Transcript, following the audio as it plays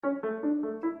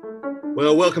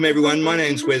Well, welcome everyone. My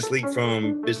name's Wesley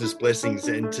from Business Blessings,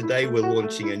 and today we're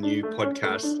launching a new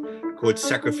podcast called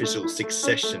Sacrificial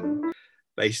Succession,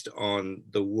 based on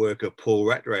the work of Paul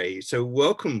Rattray. So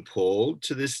welcome, Paul,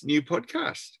 to this new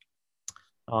podcast.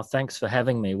 Oh, thanks for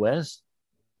having me, Wes.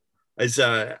 As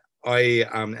I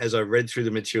read through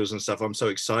the materials and stuff, I'm so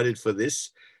excited for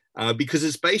this because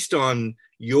it's based on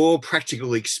your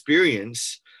practical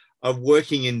experience of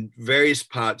working in various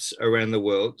parts around the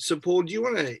world. So, Paul, do you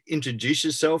want to introduce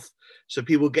yourself so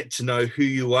people get to know who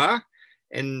you are,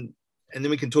 and then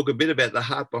we can talk a bit about the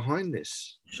heart behind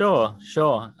this? Sure.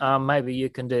 Maybe you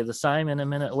can do the same in a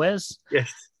minute, Wes.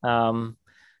 Yes.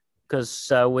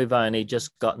 Because we've only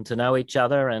just gotten to know each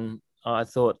other, and I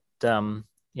thought, the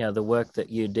work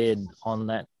that you did on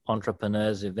that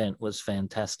entrepreneurs event was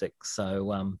fantastic.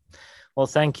 So, well,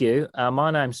 thank you.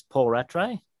 My name's Paul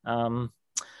Rattray.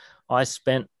 I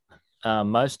spent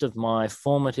most of my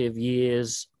formative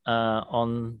years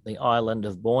on the island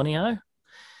of Borneo,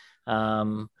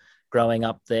 growing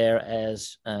up there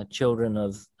as a child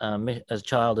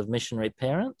of missionary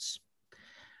parents.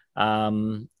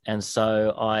 And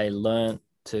so I learnt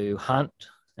to hunt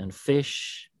and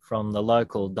fish from the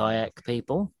local Dayak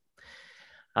people,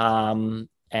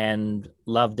 and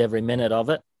loved every minute of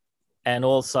it, and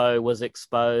also was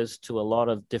exposed to a lot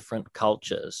of different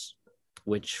cultures,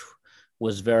 which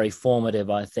was very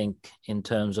formative, I think, in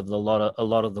terms of a lot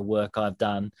of the work I've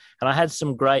done. And I had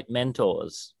some great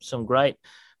mentors, some great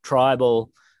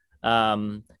tribal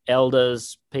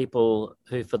elders, people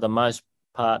who for the most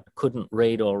part couldn't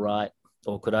read or write,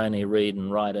 or could only read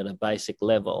and write at a basic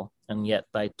level. And yet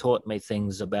they taught me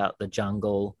things about the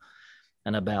jungle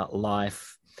and about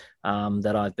life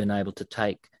that I've been able to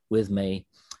take with me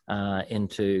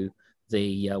into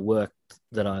the work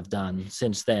that I've done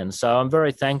since then. So I'm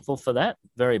very thankful for that,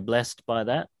 very blessed by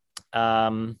that.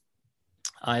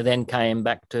 I then came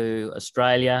back to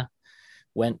Australia,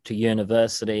 went to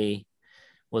university,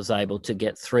 was able to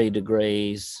get 3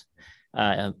 degrees,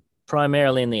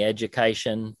 primarily in the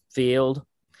education field,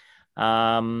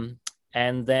 and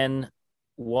then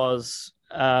was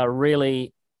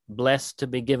really blessed to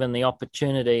be given the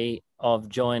opportunity of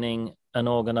joining an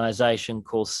organization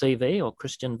called CV, or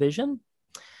Christian Vision.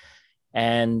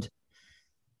 And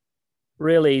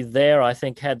really there, I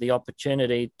think, had the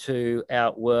opportunity to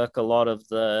outwork a lot of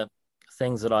the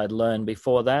things that I'd learned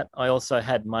before that. I also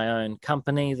had my own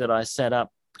company that I set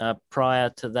up prior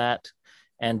to that,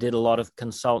 and did a lot of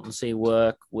consultancy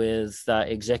work with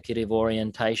executive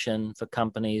orientation for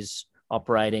companies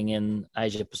operating in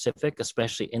Asia Pacific,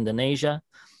 especially Indonesia,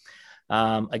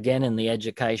 again in the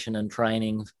education and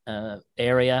training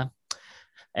area.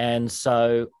 And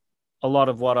so a lot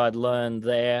of what I'd learned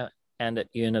there and at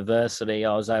university,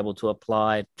 I was able to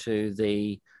apply to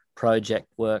the project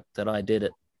work that I did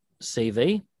at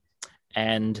CV.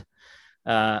 And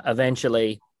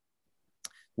eventually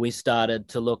we started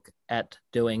to look at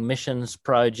doing missions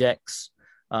projects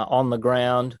on the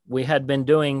ground. We had been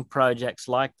doing projects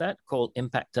like that called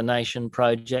Impact a Nation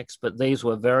projects, but these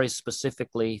were very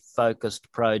specifically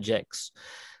focused projects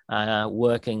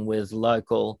working with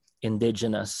local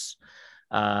Indigenous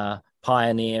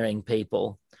pioneering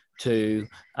people to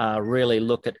really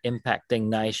look at impacting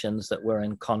nations that were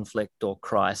in conflict or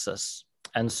crisis.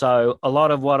 And so a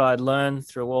lot of what I'd learned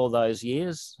through all those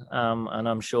years, and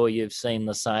I'm sure you've seen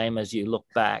the same as you look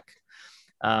back,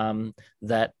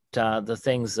 that the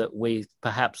things that we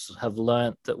perhaps have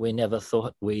learnt that we never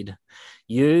thought we'd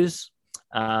use.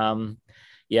 The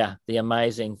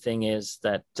amazing thing is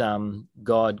that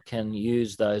God can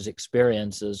use those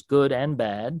experiences, good and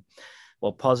bad,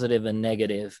 or positive and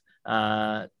negative,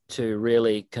 to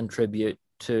really contribute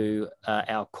to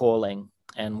our calling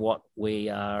and what we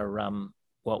are,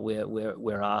 what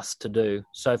we're asked to do.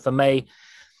 So for me,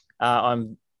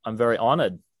 I'm very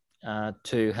honoured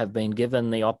to have been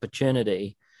given the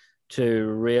opportunity to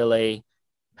really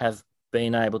have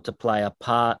been able to play a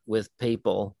part with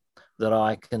people that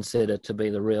I consider to be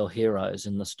the real heroes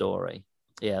in the story.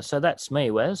 Yeah, so that's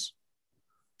me, Wes.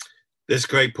 That's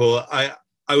great, Paul. I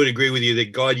would agree with you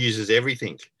that God uses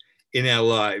everything in our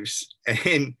lives,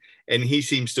 and he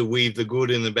seems to weave the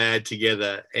good and the bad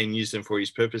together and use them for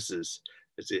his purposes,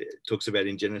 as it talks about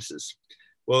in Genesis.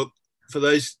 Well, for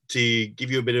those, to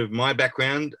give you a bit of my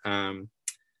background,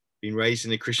 been raised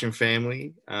in a Christian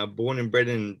family, born and bred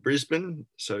in Brisbane,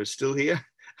 so still here,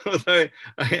 although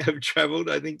I have traveled,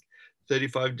 I think,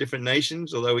 35 different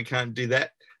nations, although we can't do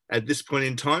that at this point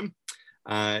in time.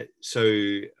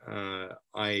 So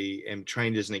I am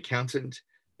trained as an accountant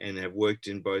and have worked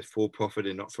in both for-profit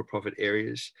and not-for-profit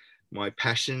areas. My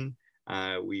passion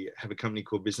We have a company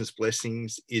called Business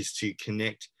Blessings, is to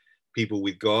connect people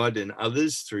with God and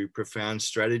others through profound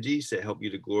strategies that help you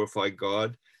to glorify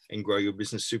God and grow your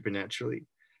business supernaturally.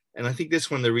 And I think that's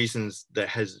one of the reasons that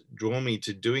has drawn me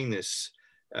to doing this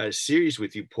series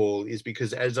with you, Paul, is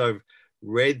because as I've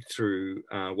read through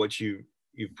what you've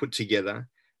put together,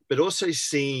 but also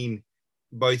seen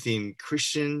both in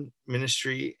Christian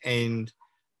ministry and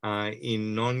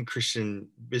in non-Christian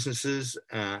businesses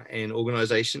and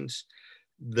organizations,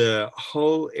 the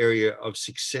whole area of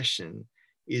succession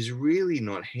is really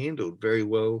not handled very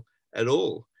well at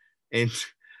all. And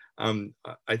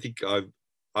I think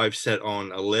I've sat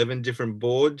on 11 different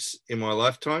boards in my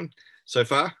lifetime so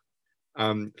far.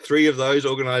 3 of those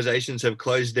organizations have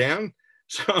closed down.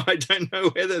 So I don't know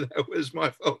whether that was my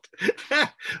fault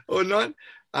or not.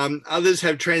 Others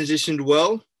have transitioned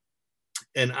well,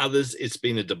 and others, it's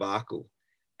been a debacle.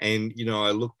 And, you know,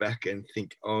 I look back and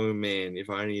think, oh man, if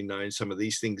I only known some of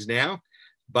these things now.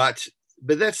 But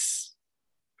that's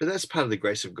part of the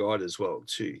grace of God as well,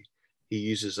 too. He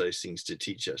uses those things to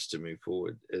teach us to move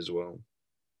forward as well.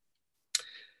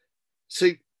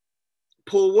 So,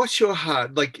 Paul, what's your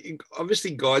heart? Like,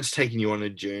 obviously, God's taken you on a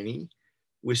journey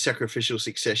with sacrificial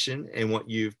succession and what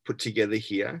you've put together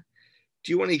here.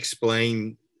 Do you want to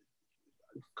explain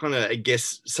kind of, I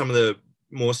guess, some of the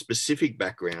more specific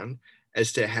background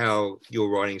as to how your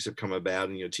writings have come about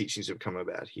and your teachings have come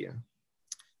about here?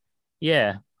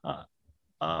 Yeah.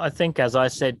 I think, as I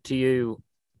said to you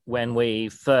when we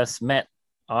first met,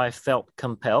 I felt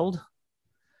compelled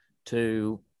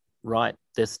to write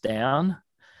this down,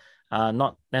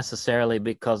 not necessarily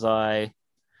because I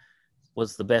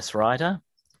was the best writer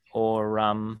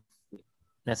or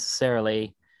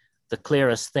necessarily the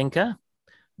clearest thinker,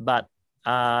 but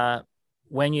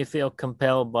when you feel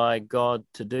compelled by God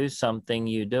to do something,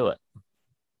 you do it.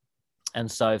 And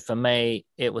so for me,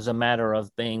 it was a matter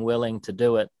of being willing to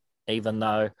do it, even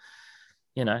though,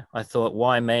 you know, I thought,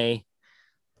 why me?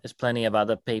 There's plenty of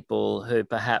other people who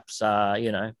perhaps are,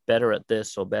 you know, better at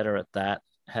this or better at that,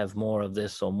 have more of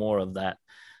this or more of that.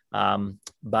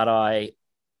 But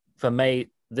for me,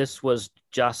 this was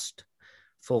just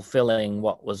fulfilling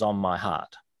what was on my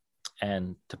heart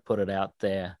and to put it out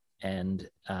there. And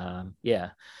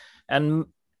and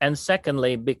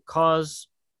secondly, because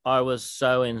I was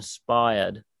so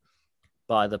inspired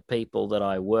by the people that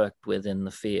I worked with in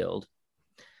the field,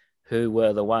 who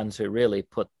were the ones who really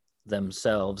put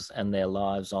themselves and their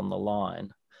lives on the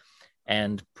line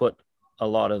and put a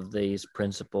lot of these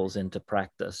principles into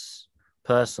practice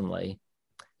personally.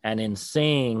 And in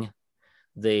seeing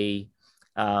the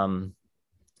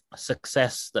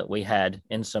success that we had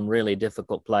in some really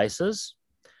difficult places,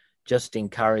 just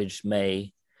encouraged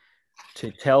me to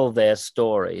tell their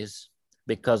stories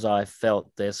because I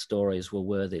felt their stories were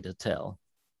worthy to tell.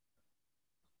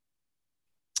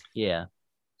 Yeah.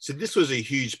 So this was a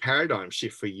huge paradigm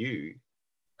shift for you.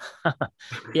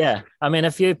 Yeah. I mean,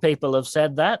 a few people have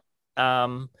said that.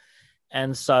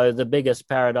 And so the biggest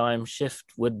paradigm shift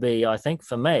would be, I think,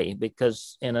 for me,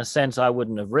 because in a sense, I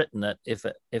wouldn't have written it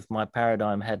if my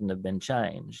paradigm hadn't have been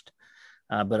changed.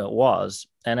 But it was.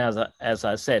 And as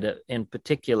I said, in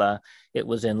particular, it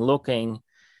was in looking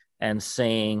and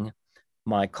seeing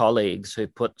my colleagues who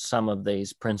put some of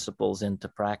these principles into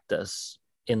practice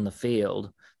in the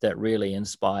field that really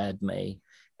inspired me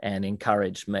and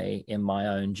encouraged me in my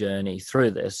own journey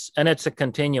through this. And it's a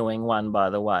continuing one, by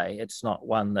the way. It's not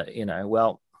one that, you know,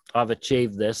 well, I've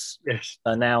achieved this, yes,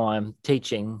 so now I'm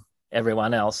teaching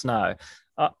everyone else. No,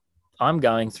 I'm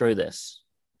going through this.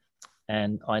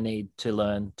 And I need to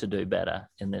learn to do better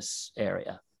in this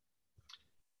area.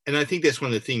 And I think that's one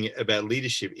of the things about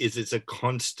leadership is it's a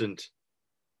constant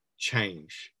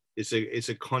change. It's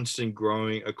a constant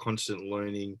growing, a constant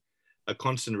learning, a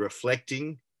constant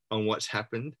reflecting on what's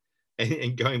happened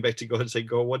and going back to God and say,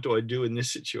 God, what do I do in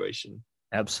this situation?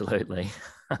 Absolutely.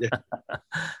 Yeah.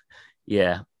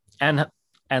 Yeah. And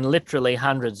literally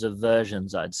hundreds of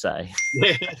versions, I'd say.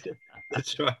 Yeah,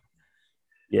 that's right.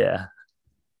 Yeah.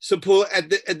 So, Paul,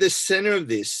 at the center of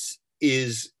this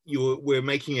is we're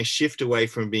making a shift away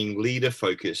from being leader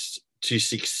focused to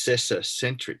successor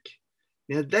centric.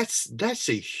 Now, that's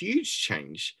a huge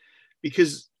change,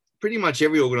 because pretty much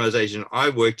every organization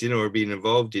I've worked in or been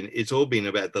involved in, it's all been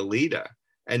about the leader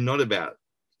and not about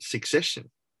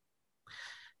succession.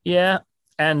 Yeah,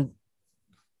 and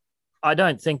I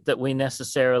don't think that we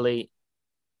necessarily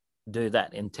do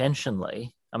that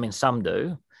intentionally. I mean, some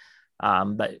do.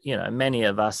 But, you know, many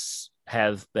of us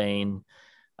have been,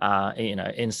 you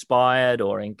know, inspired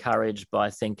or encouraged by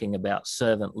thinking about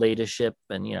servant leadership.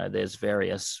 And, you know, there's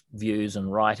various views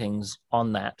and writings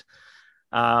on that.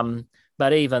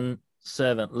 But even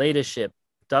servant leadership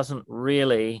doesn't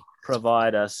really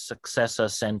provide a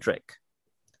successor-centric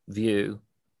view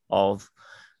of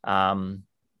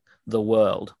the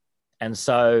world. And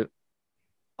so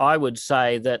I would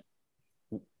say that,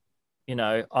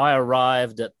 I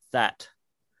arrived at that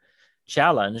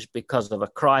challenge because of a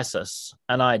crisis.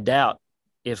 And I doubt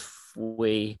if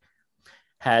we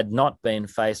had not been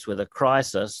faced with a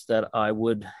crisis that I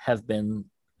would have been,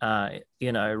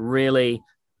 really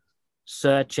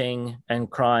searching and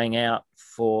crying out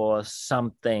for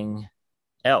something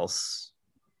else.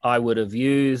 I would have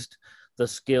used the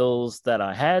skills that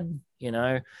I had,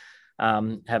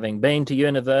 having been to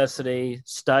university,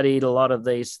 studied a lot of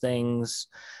these things,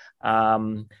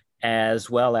 as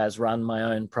well as run my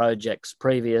own projects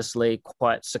previously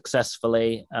quite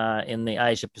successfully in the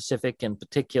Asia Pacific, in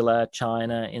particular,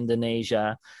 China,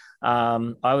 Indonesia.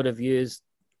 I would have used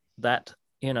that,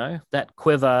 that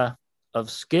quiver of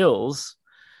skills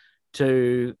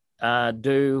to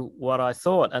do what I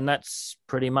thought. And that's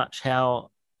pretty much how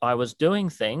I was doing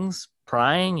things,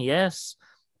 praying, yes,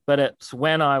 but it's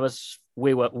when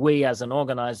we as an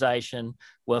organization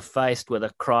were faced with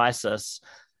a crisis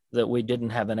that we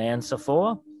didn't have an answer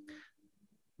for.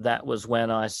 That was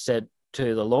when I said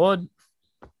to the Lord,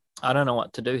 I don't know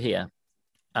what to do here.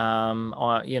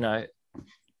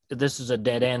 This is a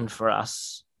dead end for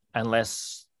us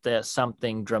unless there's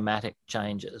something dramatic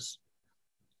changes.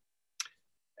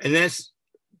 And that's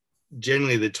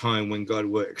generally the time when God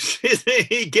works.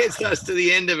 He gets us to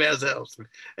the end of ourselves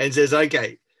and says,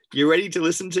 okay, you ready to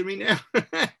listen to me now?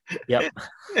 Yep.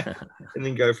 And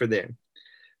then go from there.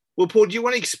 Well, Paul, do you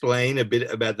want to explain a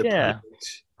bit about the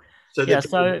project? So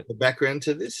the background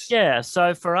to this? Yeah.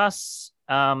 So for us,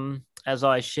 as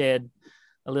I shared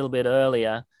a little bit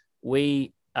earlier,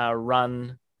 we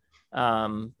run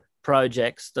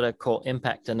projects that are called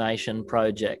Impact a Nation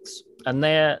projects. And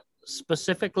they're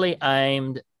specifically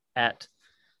aimed at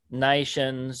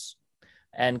nations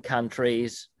and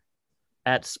countries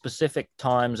at specific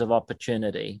times of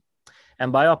opportunity.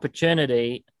 And by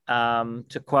opportunity,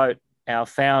 to quote our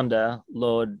founder,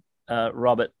 Lord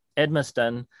Robert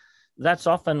Edmiston, that's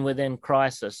often within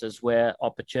crisis is where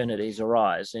opportunities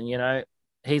arise. And,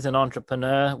 he's an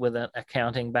entrepreneur with an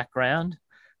accounting background.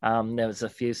 There was a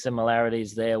few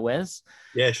similarities there, Wes.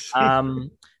 Yes.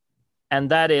 And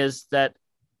that is that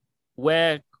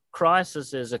where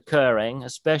crisis is occurring,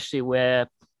 especially where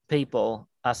people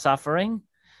are suffering,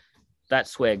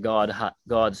 that's where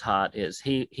God's heart is.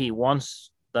 He wants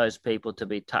those people to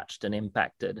be touched and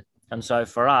impacted. And so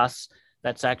for us,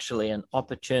 that's actually an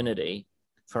opportunity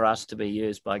for us to be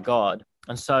used by God.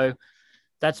 And so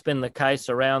that's been the case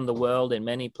around the world in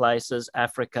many places,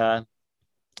 Africa,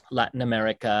 Latin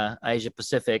America, Asia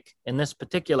Pacific. In this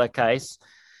particular case,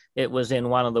 it was in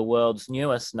one of the world's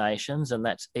newest nations, and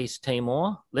that's East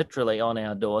Timor, literally on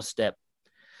our doorstep,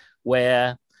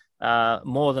 where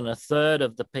more than a third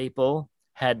of the people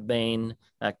had been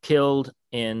killed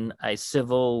in a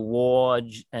civil war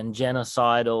and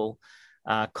genocidal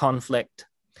conflict.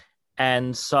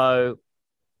 And so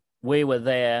we were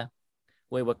there.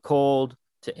 We were called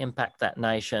to impact that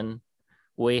nation.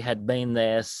 We had been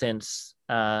there since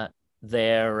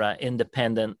their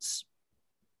independence.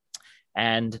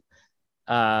 And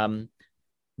the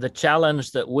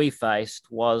challenge that we faced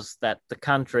was that the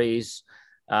country's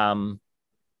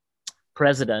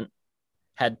president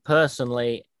had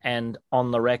personally and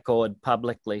on the record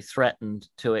publicly threatened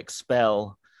to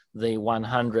expel the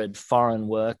 100 foreign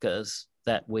workers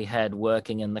that we had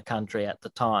working in the country at the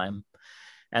time.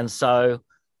 And so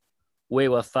we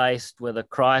were faced with a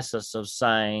crisis of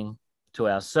saying to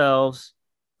ourselves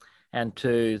and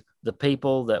to the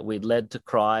people that we'd led to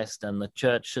Christ and the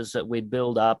churches that we'd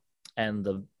built up and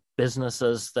the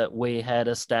businesses that we had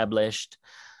established,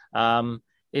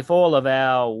 if all of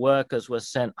our workers were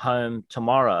sent home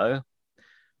tomorrow,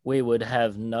 we would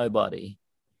have nobody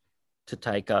to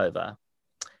take over.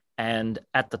 And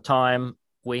at the time,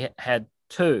 we had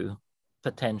two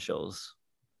potentials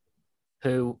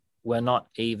who were not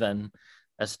even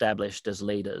established as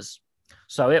leaders.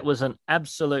 So it was an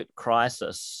absolute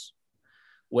crisis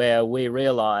where we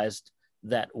realized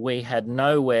that we had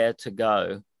nowhere to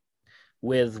go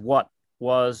with what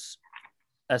was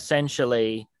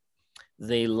essentially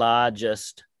the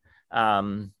largest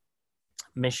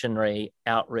missionary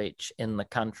outreach in the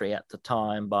country at the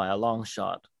time by a long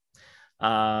shot.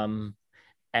 And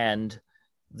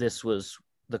this was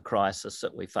the crisis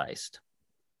that we faced.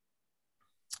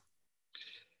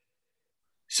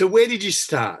 So where did you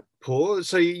start, Paul?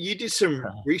 So you did some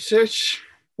research?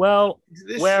 Well,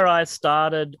 where I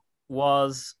started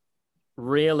was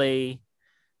really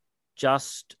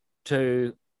just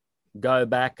to go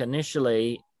back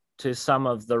initially to some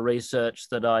of the research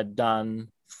that I'd done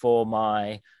for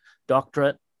my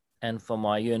doctorate and for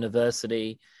my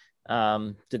university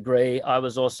degree. I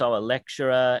was also a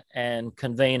lecturer and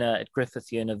convener at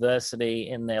Griffith University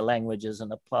in their languages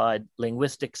and applied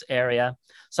linguistics area.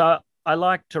 So I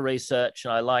like to research,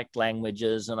 and I like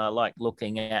languages, and I like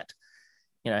looking at,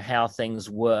 how things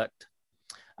worked.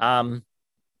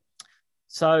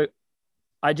 So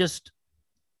I just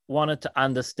wanted to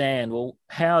understand, well,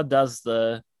 how does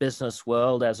the business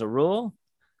world as a rule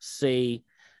see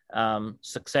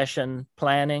succession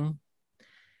planning?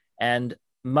 And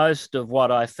most of what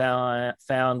I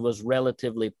found was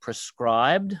relatively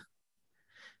prescribed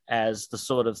as the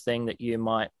sort of thing that you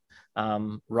might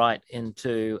write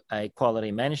into a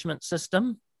quality management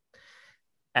system,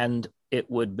 and it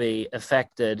would be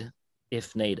affected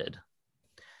if needed.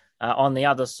 On the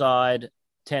other side,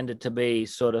 tended to be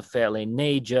sort of fairly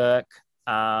knee-jerk,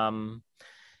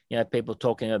 people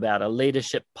talking about a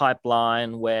leadership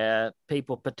pipeline where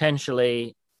people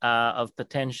potentially of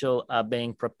potential are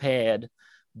being prepared,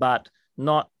 but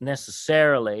not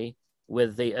necessarily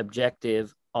with the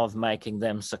objective of making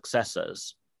them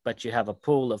successors. But you have a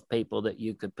pool of people that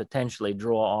you could potentially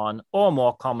draw on, or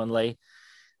more commonly,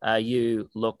 you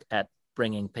look at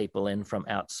bringing people in from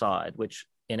outside, which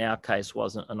in our case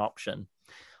wasn't an option.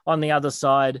 On the other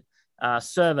side,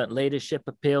 servant leadership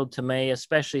appealed to me,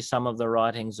 especially some of the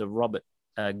writings of Robert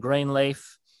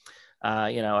Greenleaf,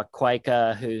 a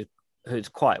Quaker who's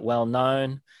quite well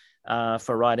known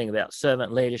for writing about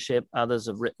servant leadership. Others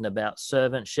have written about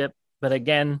servantship. But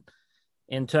again,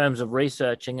 in terms of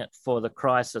researching it for the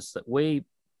crisis that we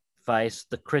faced,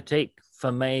 the critique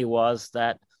for me was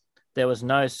that there was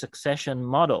no succession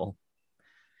model.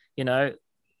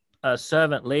 A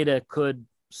servant leader could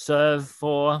serve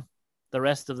for the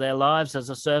rest of their lives as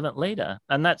a servant leader.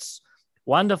 And that's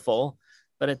wonderful,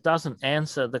 but it doesn't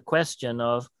answer the question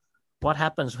of what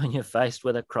happens when you're faced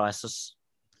with a crisis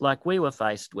like we were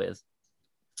faced with.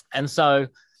 And so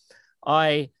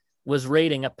I was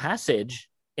reading a passage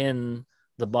in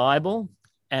the Bible,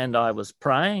 and I was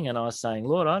praying, and I was saying,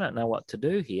 Lord, I don't know what to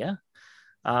do here.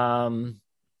 And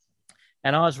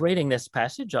I was reading this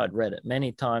passage. I'd read it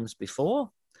many times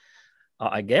before,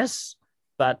 I guess,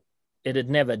 but it had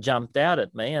never jumped out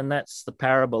at me. And that's the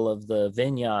parable of the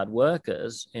vineyard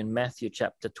workers in Matthew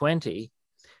chapter 20,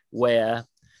 where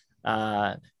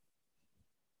the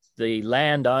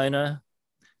landowner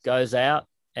goes out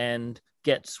and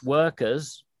gets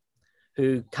workers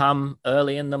who come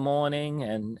early in the morning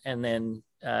and then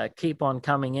keep on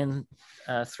coming in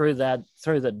through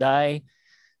the day.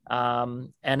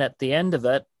 And at the end of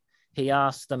it, he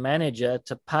asks the manager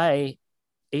to pay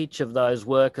each of those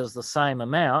workers the same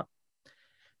amount.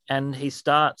 And he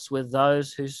starts with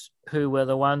those who were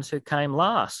the ones who came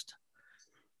last.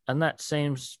 And that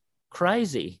seems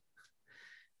crazy.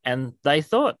 And they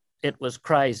thought it was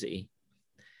crazy.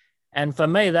 And for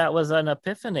me, that was an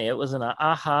epiphany. It was an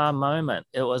aha moment.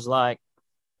 It was like,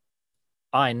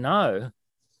 I know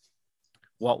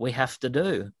what we have to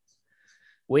do.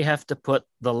 We have to put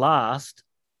the last,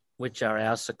 which are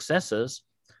our successors,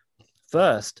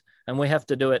 first. And we have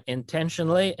to do it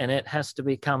intentionally, and it has to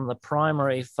become the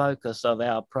primary focus of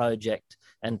our project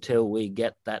until we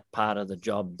get that part of the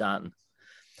job done.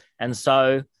 And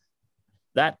so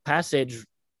that passage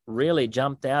really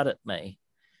jumped out at me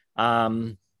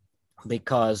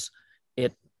because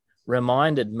it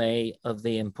reminded me of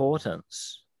the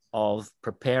importance of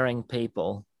preparing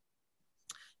people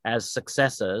as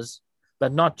successors,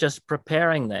 but not just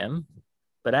preparing them,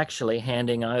 but actually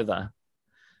handing over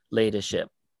leadership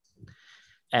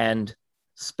and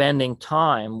spending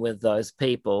time with those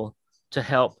people to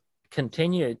help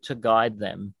continue to guide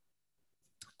them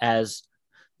as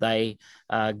they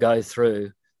go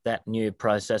through that new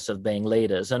process of being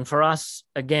leaders. And for us,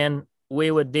 again, we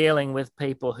were dealing with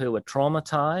people who were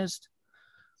traumatized,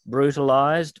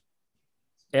 brutalized.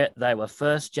 They were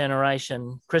first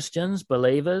generation Christians,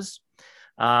 believers.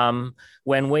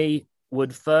 When we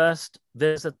would first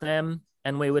visit them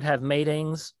and we would have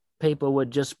meetings, people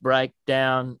would just break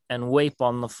down and weep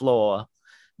on the floor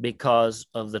because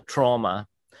of the trauma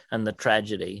and the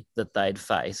tragedy that they'd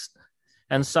faced.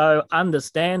 And so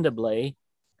understandably,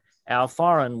 our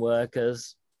foreign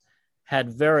workers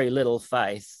had very little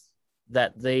faith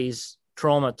that these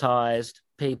traumatized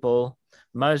people,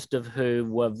 most of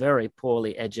whom were very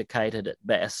poorly educated at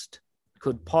best,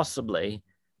 could possibly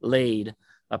lead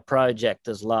a project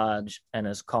as large and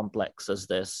as complex as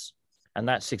this. And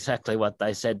that's exactly what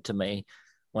they said to me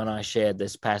when I shared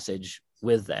this passage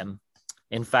with them.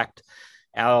 In fact,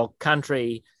 our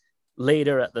country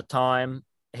leader at the time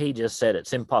he just said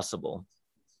it's impossible,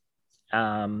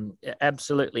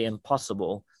 absolutely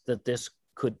impossible that this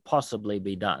could possibly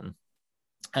be done.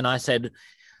 And I said,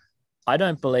 I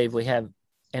don't believe we have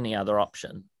any other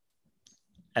option.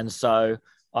 And so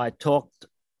I talked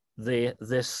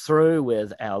this through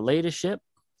with our leadership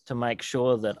to make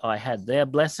sure that I had their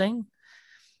blessing.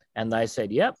 And they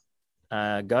said, yep,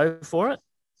 go for it.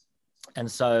 And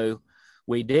so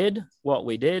we did what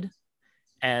we did.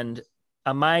 And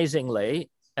amazingly,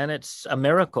 and it's a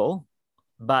miracle,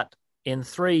 but in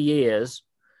 3 years,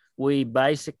 we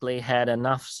basically had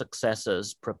enough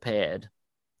successors prepared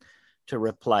to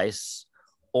replace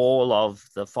all of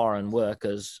the foreign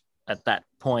workers. At that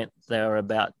point, they were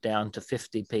about down to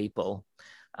 50 people.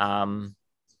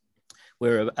 We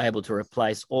were able to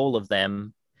replace all of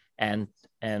them. And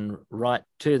right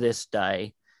to this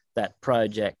day, that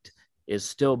project is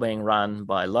still being run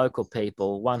by local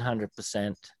people,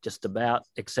 100%, just about,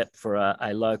 except for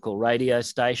a local radio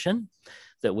station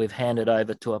that we've handed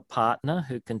over to a partner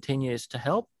who continues to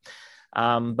help.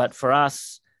 But for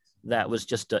us, that was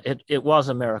just it was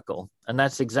a miracle. And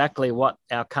that's exactly what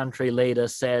our country leader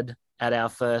said at our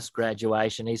first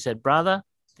graduation. He said, brother,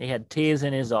 he had tears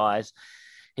in his eyes.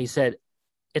 He said,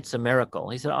 it's a miracle.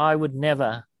 He said, I would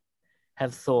never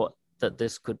have thought that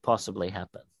this could possibly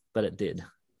happen, but it did.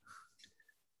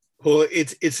 Well,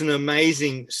 it's an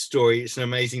amazing story. It's an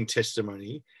amazing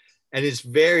testimony. And it's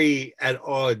very at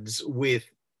odds with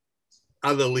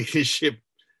other leadership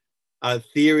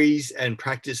theories and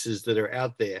practices that are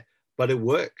out there, but it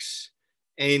works.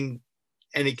 And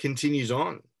it continues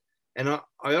on. And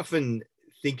I often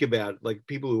think about like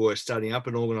people who are starting up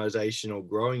an organization or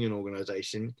growing an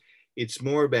organization. It's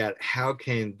more about how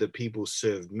can the people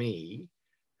serve me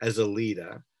as a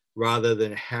leader rather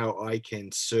than how I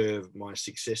can serve my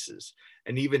successors.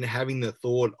 And even having the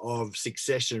thought of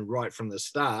succession right from the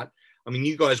start. I mean,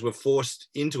 you guys were forced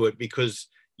into it because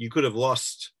you could have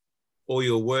lost all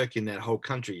your work in that whole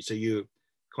country. So you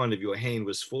kind of, your hand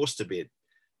was forced a bit.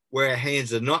 Where our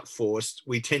hands are not forced,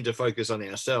 we tend to focus on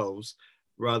ourselves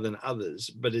rather than others.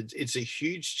 But it's a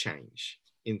huge change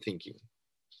in thinking.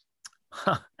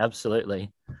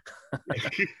 Absolutely.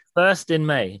 First in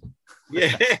me.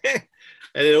 Yeah.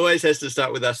 And it always has to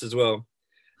start with us as well.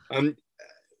 One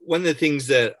of the things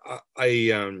that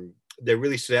that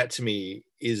really stood out to me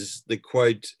is the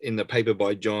quote in the paper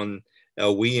by John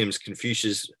L. Williams,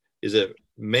 Confucius is a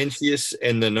Mencius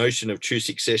and the Notion of True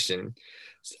Succession,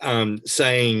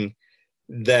 saying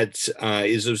that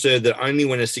is observed that only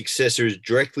when a successor is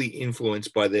directly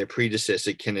influenced by their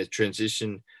predecessor can a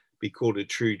transition be called a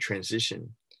true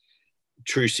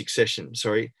succession,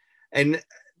 sorry. And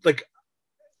like,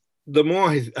 the more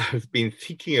I've been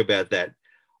thinking about that,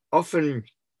 often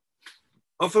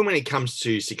when it comes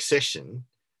to succession,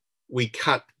 we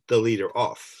cut the leader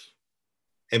off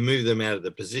and move them out of the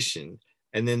position.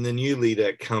 And then the new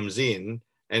leader comes in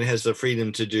and has the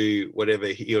freedom to do whatever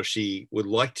he or she would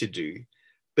like to do.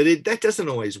 But that doesn't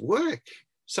always work.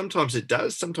 Sometimes it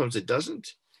does, sometimes it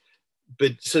doesn't.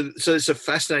 But so it's a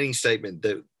fascinating statement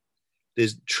that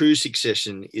there's true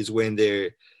succession is when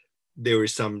there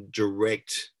is some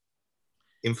direct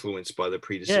influence by the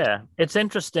predecessor. Yeah, it's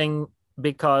interesting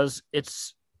because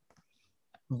it's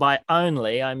by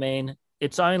only, I mean,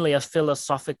 it's only a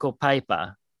philosophical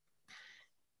paper.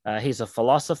 He's a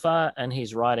philosopher and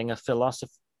he's writing a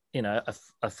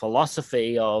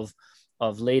philosophy of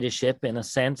leadership in a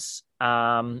sense.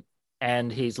 And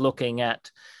he's looking at,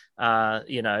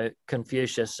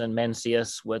 Confucius and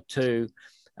Mencius were two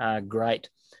great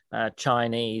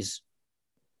Chinese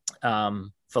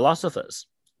philosophers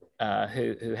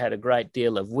who had a great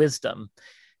deal of wisdom.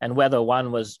 And whether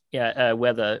whether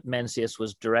Mencius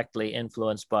was directly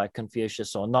influenced by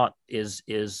Confucius or not is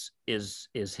his,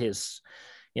 it's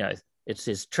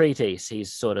his treatise.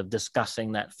 He's sort of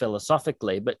discussing that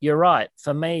philosophically. But you're right.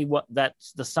 For me,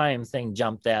 that's the same thing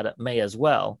jumped out at me as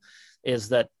well, is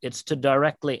that it's to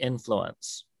directly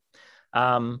influence.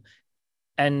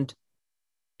 And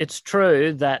it's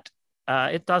true that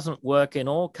it doesn't work in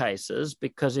all cases,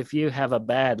 because if you have a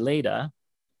bad leader,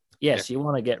 yes, you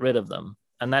want to get rid of them.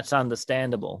 And that's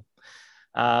understandable.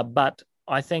 But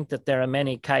I think that there are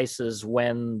many cases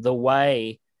when the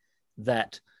way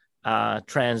that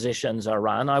transitions are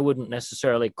run, I wouldn't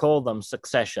necessarily call them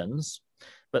successions,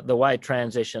 but the way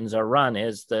transitions are run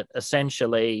is that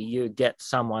essentially you get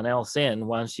someone else in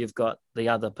once you've got the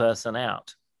other person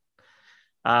out.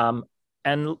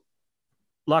 And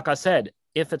like I said,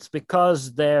 if it's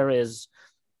because there is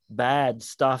bad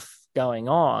stuff going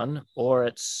on, or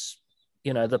it's,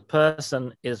 the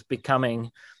person is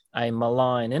becoming a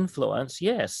malign influence,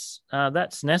 yes,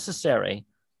 that's necessary.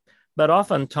 But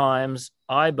oftentimes,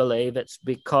 I believe it's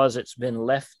because it's been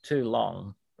left too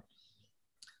long.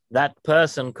 That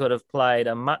person could have played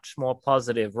a much more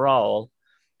positive role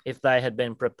if they had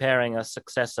been preparing a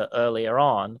successor earlier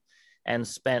on and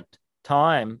spent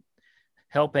time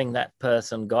helping that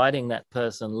person, guiding that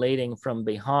person, leading from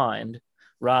behind,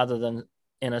 rather than,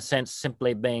 in a sense,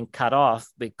 simply being cut off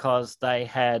because they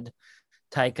had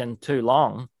taken too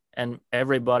long and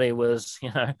everybody was,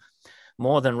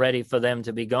 more than ready for them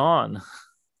to be gone.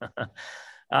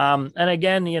 And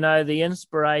again, the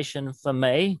inspiration for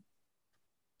me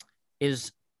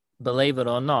is, believe it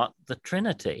or not, the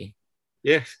Trinity.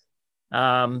 Yes.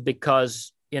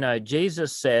 Because,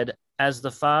 Jesus said, as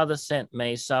the Father sent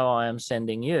me, so I am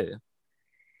sending you.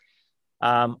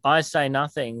 I say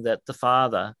nothing that the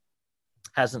Father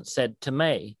hasn't said to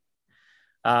me.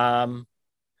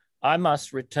 I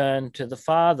must return to the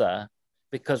Father,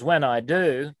 because when I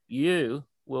do, you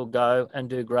will go and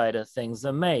do greater things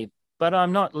than me. But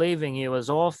I'm not leaving you as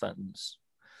orphans.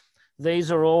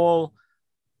 These are all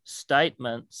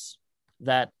statements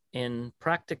that, in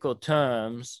practical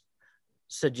terms,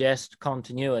 suggest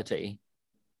continuity.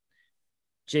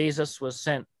 Jesus was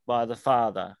sent by the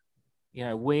Father.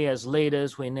 We as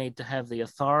leaders, we need to have the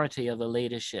authority of a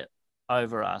leadership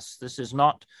over us. This is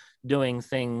not doing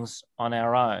things on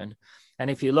our own. And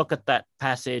if you look at that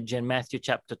passage in Matthew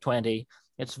chapter 20,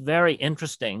 it's very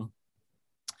interesting.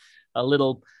 A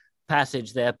little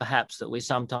passage there, perhaps, that we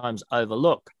sometimes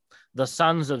overlook. The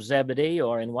sons of Zebedee,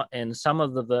 or in some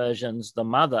of the versions, the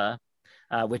mother,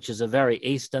 which is a very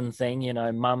Eastern thing,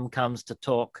 mum comes to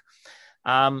talk.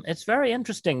 It's very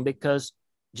interesting because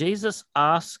Jesus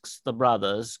asks the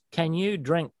brothers, can you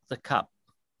drink the cup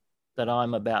that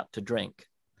I'm about to drink?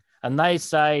 And they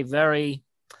say very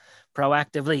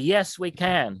proactively, yes, we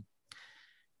can.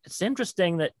 It's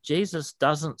interesting that Jesus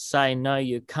doesn't say, no,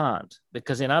 you can't,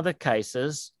 because in other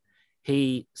cases,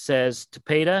 he says to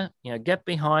Peter, get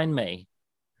behind me.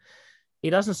 He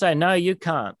doesn't say, no, you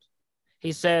can't.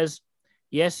 He says,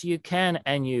 yes, you can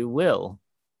and you will.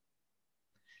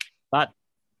 But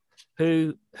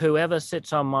whoever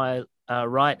sits on my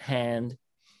right hand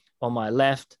or my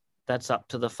left, that's up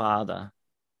to the Father.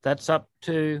 That's up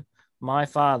to my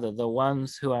Father, the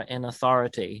ones who are in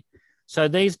authority. So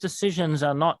these decisions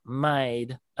are not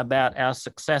made about our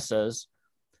successors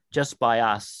just by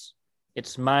us.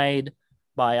 It's made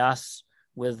by us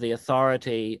with the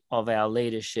authority of our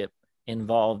leadership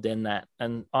involved in that.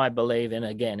 And I believe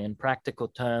in practical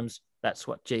terms, that's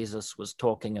what Jesus was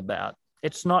talking about.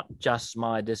 It's not just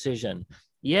my decision.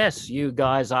 Yes, you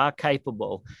guys are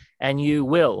capable and you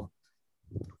will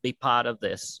be part of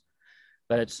this,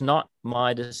 but it's not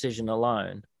my decision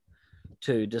alone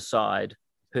to decide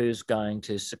who's going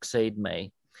to succeed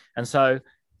me. And so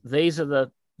these are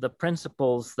the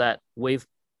principles that we've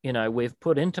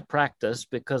put into practice,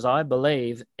 because I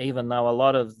believe, even though a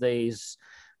lot of these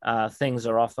things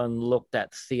are often looked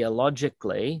at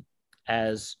theologically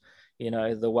as,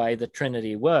 the way the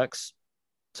Trinity works,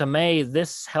 to me,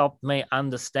 this helped me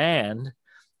understand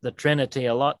the Trinity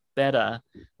a lot better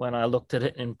when I looked at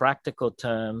it in practical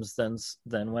terms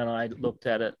than when I looked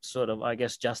at it sort of, I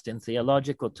guess, just in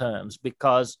theological terms,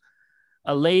 because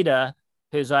a leader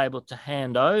who's able to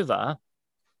hand over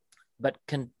but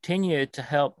continue to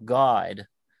help guide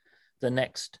the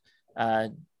next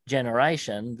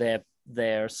generation,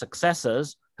 their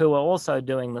successors, who are also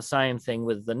doing the same thing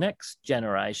with the next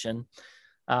generation,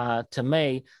 to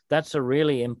me, that's a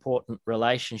really important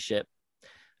relationship.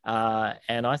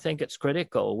 And I think it's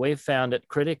critical. We've found it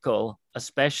critical,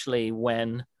 especially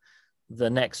when the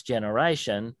next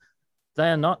generation,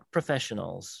 they're not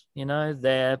professionals.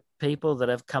 They're people that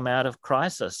have come out of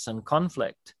crisis and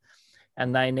conflict,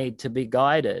 and they need to be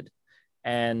guided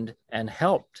and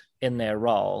helped in their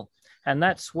role. And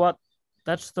that's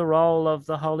the role of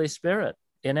the Holy Spirit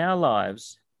in our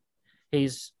lives.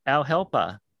 He's our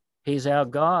helper. He's our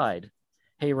guide.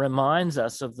 He reminds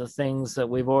us of the things that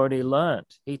we've already learnt.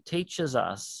 He teaches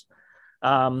us,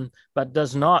 but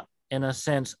does not, in a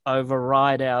sense,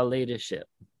 override our leadership.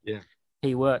 Yeah.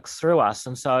 He works through us.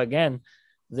 And so again,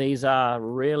 these are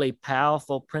really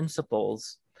powerful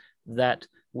principles that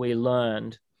we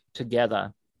learned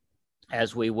together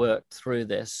as we worked through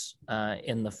this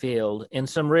in the field in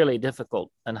some really difficult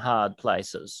and hard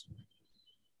places.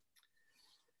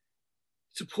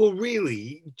 So, Paul,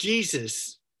 really,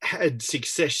 Jesus had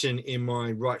succession in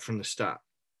mind right from the start,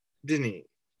 didn't he?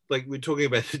 Like, we're talking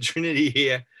about the Trinity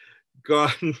here,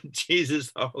 God,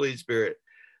 Jesus, the Holy Spirit.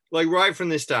 Like, right from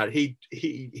the start, he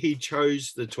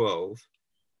chose the 12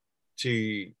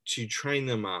 to train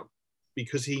them up,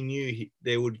 because he knew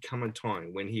there would come a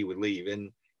time when he would leave.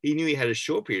 And He knew he had a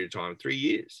short period of time, 3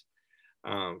 years,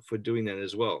 for doing that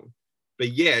as well. But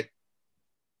yet,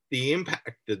 the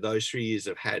impact that those 3 years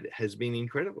have had has been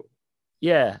incredible.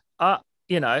 Yeah.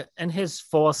 And his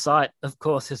foresight, of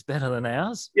course, is better than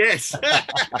ours. Yes.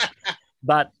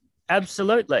 But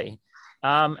absolutely.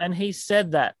 And he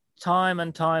said that time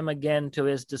and time again to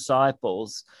his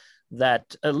disciples,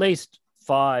 that at least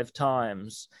 5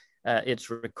 times it's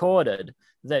recorded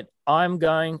that I'm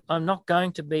not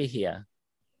going to be here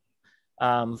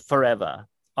forever.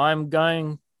 I'm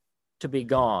going to be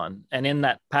gone. And in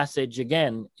that passage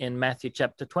again in Matthew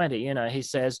chapter 20, he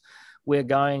says, I'm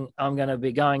going to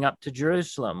be going up to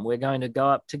Jerusalem. We're going to go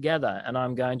up together, and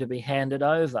I'm going to be handed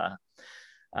over.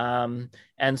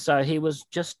 And so he was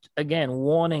just, again,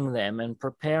 warning them and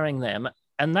preparing them.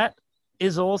 And that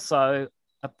is also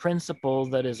a principle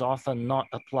that is often not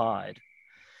applied.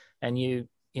 And you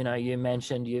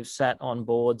mentioned you've sat on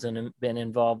boards and been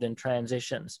involved in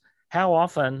transitions. How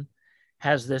often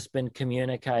has this been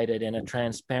communicated in a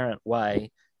transparent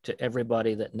way to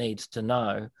everybody that needs to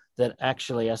know that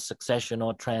actually a succession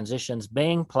or transition's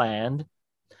being planned,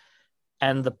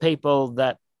 and the people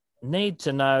that need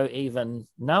to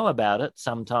know about it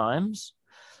sometimes?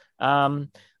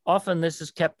 Often this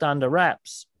is kept under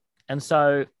wraps. And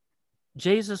so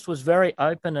Jesus was very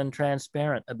open and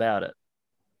transparent about it,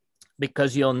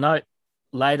 because you'll note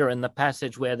later in the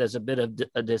passage where there's a bit of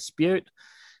a dispute,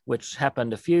 which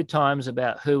happened a few times,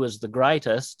 about who was the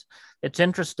greatest. It's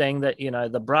interesting that,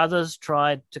 the brothers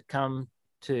tried to come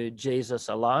to Jesus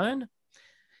alone.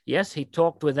 Yes, he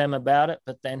talked with them about it,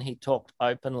 but then he talked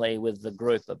openly with the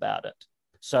group about it,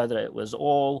 so that it was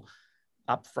all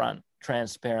upfront,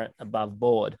 transparent, above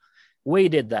board. We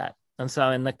did that. And so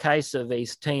in the case of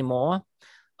East Timor,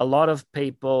 a lot of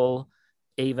people,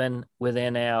 even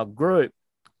within our group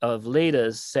of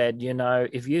leaders, said,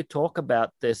 if you talk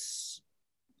about this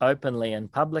openly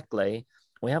and publicly,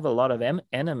 we have a lot of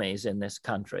enemies in this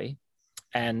country.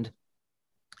 And,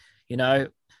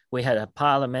 we had a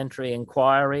parliamentary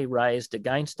inquiry raised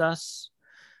against us.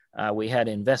 We had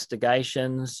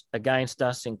investigations against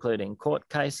us, including court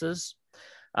cases.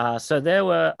 So there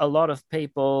were a lot of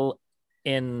people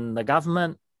in the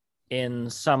government, in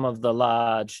some of the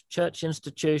large church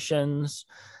institutions,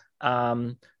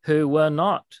 who were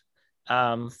not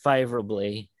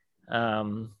favorably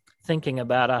thinking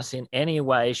about us in any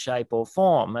way, shape, or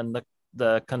form. And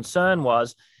the concern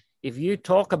was, if you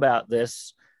talk about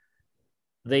this,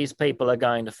 these people are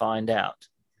going to find out.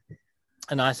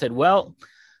 And I said,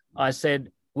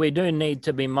 we do need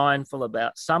to be mindful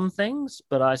about some things,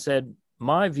 but I said,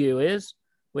 my view is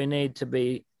we need to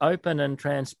be open and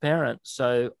transparent,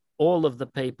 so all of the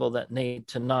people that need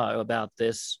to know about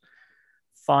this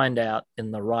find out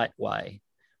in the right way,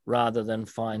 rather than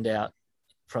find out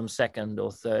from second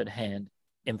or third hand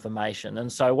information.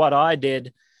 And so what I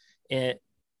did in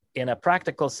a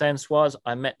practical sense was,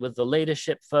 I met with the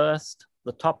leadership first,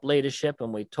 the top leadership,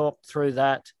 and we talked through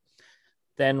that.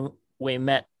 Then we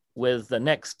met with the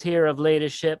next tier of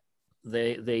leadership,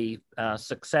 the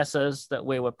successors that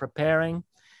we were preparing.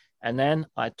 And then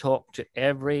I talked to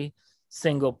every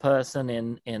single person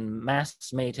in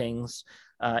mass meetings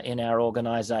in our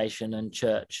organization and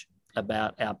church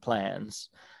about our plans.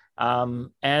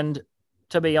 And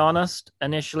to be honest,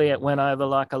 initially it went over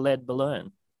like a lead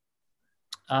balloon,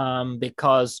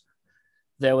 because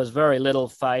there was very little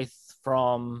faith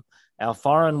from our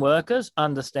foreign workers,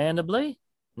 understandably.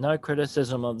 No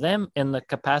criticism of them, in the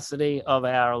capacity of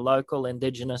our local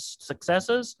Indigenous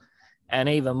successors. And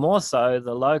even more so,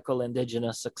 the local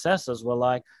Indigenous successors were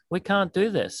like, we can't do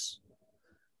this.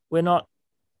 We're not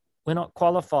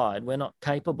qualified. We're not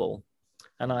capable.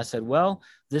 And I said, well,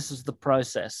 this is the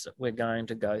process that we're going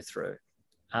to go through.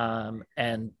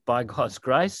 And by God's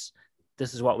grace,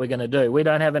 this is what we're going to do. We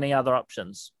don't have any other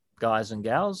options, guys and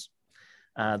gals.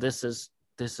 This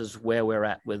is where we're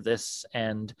at with this.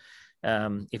 And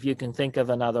if you can think of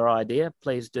another idea,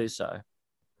 please do so.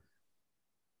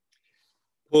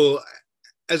 Well,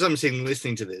 as I'm sitting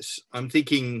listening to this, I'm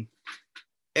thinking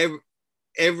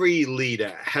every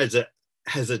leader has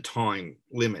a time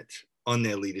limit on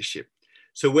their leadership.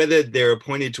 So whether they're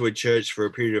appointed to a church for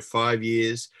a period of 5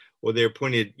 years, or they're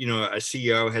appointed, a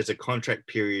CEO has a contract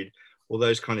period, all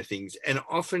those kind of things. And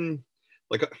often,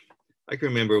 like I can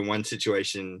remember in one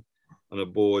situation on a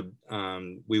board,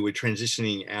 we were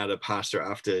transitioning out a pastor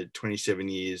after 27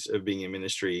 years of being in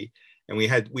ministry, and we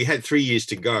had 3 years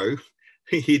to go.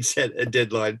 He'd set a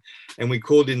deadline, and we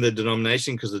called in the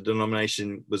denomination because the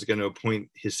denomination was going to appoint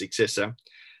his successor,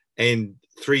 and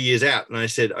 3 years out. And I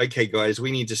said, okay, guys,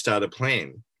 we need to start a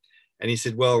plan. And he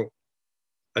said, well,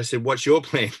 I said, what's your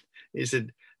plan? He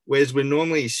said, whereas we're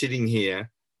normally sitting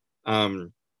here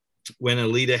when a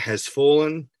leader has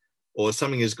fallen or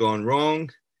something has gone wrong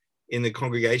in the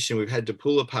congregation, we've had to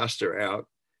pull a pastor out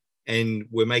and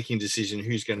we're making a decision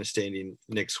who's going to stand in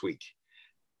next week,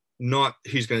 not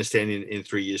who's going to stand in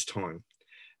 3 years' time.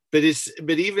 But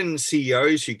even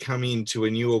CEOs who come into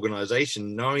a new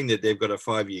organization knowing that they've got a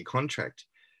 5-year contract,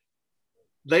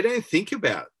 they don't think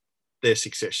about their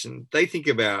succession. They think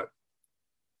about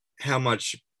how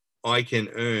much I can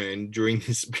earn during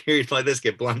this period. Like, let's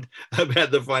get blunt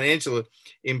about the financial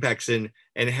impacts and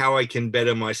how I can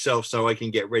better myself so I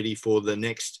can get ready for the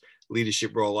next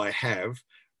leadership role I have,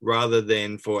 rather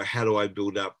than for how do I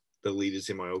build up the leaders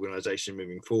in my organization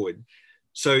moving forward.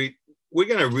 So we're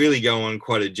going to really go on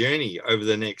quite a journey over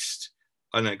the next,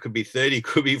 I don't know, it could be 30,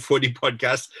 could be 40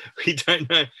 podcasts. We don't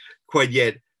know quite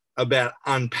yet, about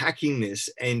unpacking this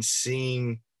and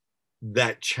seeing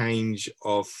that change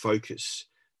of focus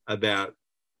about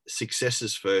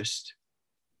successes first,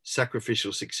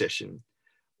 sacrificial succession.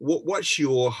 What's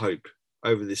your hope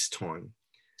over this time?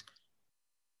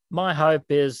 My hope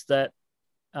is that,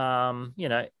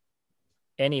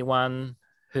 anyone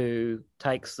who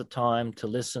takes the time to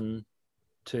listen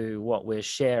to what we're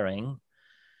sharing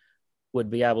would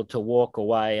be able to walk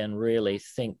away and really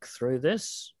think through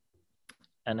this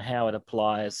and how it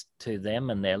applies to them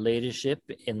and their leadership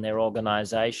in their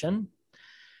organization.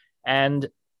 And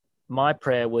my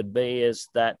prayer would be is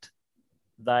that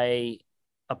they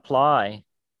apply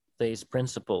these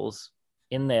principles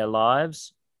in their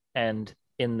lives and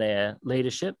in their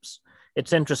leaderships.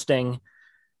 It's interesting.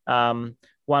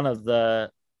 One of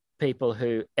the people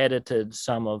who edited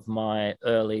some of my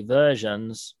early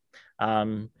versions,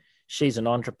 she's an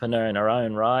entrepreneur in her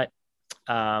own right,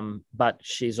 but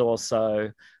she's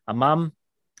also a mum.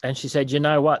 And she said, you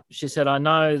know what? She said, I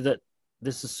know that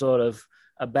this is sort of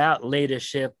about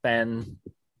leadership and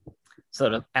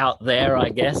sort of out there, I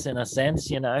guess, in a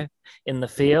sense, in the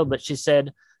field. But she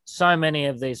said, so many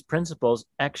of these principles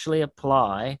actually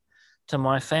apply to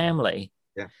my family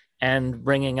and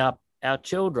bringing up our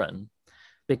children.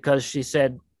 Because she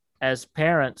said, as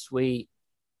parents, we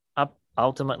are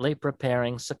ultimately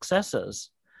preparing successors.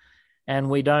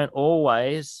 And we don't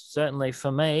always, certainly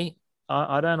for me,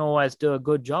 I don't always do a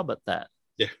good job at that.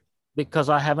 Yeah. Because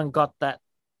I haven't got that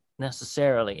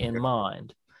necessarily in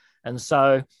mind. And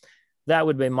so that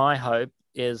would be my hope,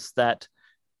 is that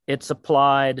it's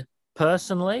applied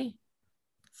personally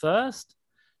first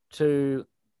to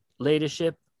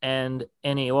leadership and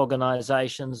any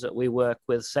organizations that we work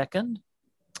with second.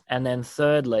 And then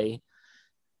thirdly,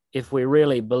 if we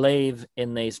really believe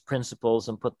in these principles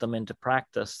and put them into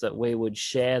practice, that we would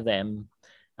share them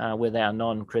with our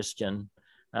non-Christian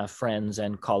friends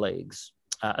and colleagues,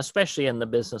 especially in the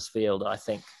business field, I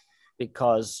think,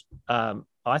 because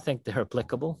I think they're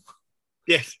applicable.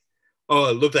 Yes.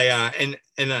 Oh, look, they are. And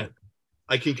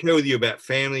I concur with you about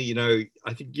family.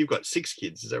 I think you've got 6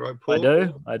 kids. Is that right, Paul?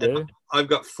 I do. I've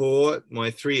got 4.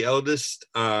 My 3 eldest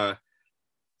are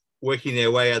working their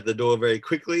way out the door very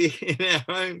quickly in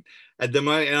our home at the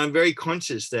moment. And I'm very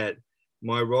conscious that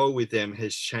my role with them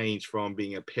has changed from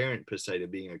being a parent per se to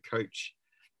being a coach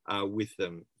with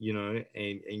them,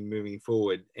 and moving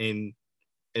forward. And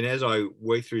as I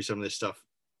work through some of this stuff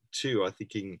too, I'm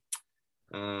thinking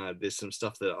there's some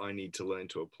stuff that I need to learn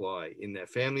to apply in that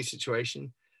family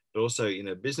situation, but also in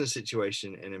a business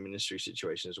situation and a ministry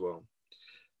situation as well.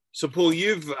 So, Paul,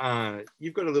 you've got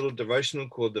a little devotional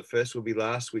called The First Will Be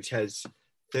Last, which has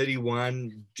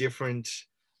 31 different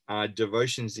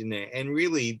devotions in there. And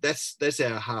really, that's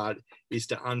our heart, is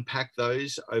to unpack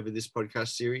those over this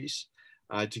podcast series,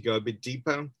 to go a bit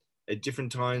deeper. At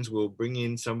different times, we'll bring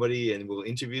in somebody and we'll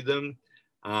interview them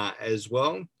as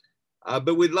well.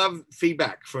 But we'd love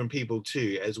feedback from people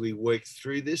too as we work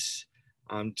through this,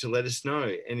 to let us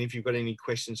know. And if you've got any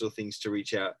questions or things, to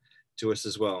reach out to us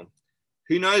as well.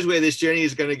 Who knows where this journey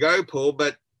is going to go, Paul,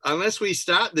 but unless we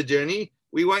start the journey,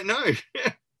 we won't know.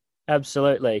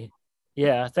 Absolutely.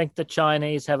 Yeah, I think the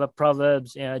Chinese have a proverb,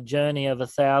 a journey of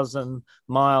 1,000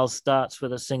 miles starts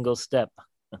with a single step.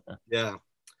 Yeah.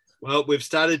 Well, we've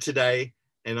started today,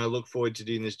 and I look forward to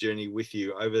doing this journey with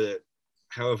you over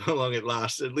however long it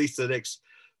lasts, at least the next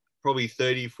probably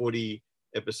 30, 40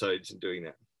 episodes, and doing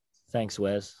that. Thanks,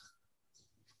 Wes.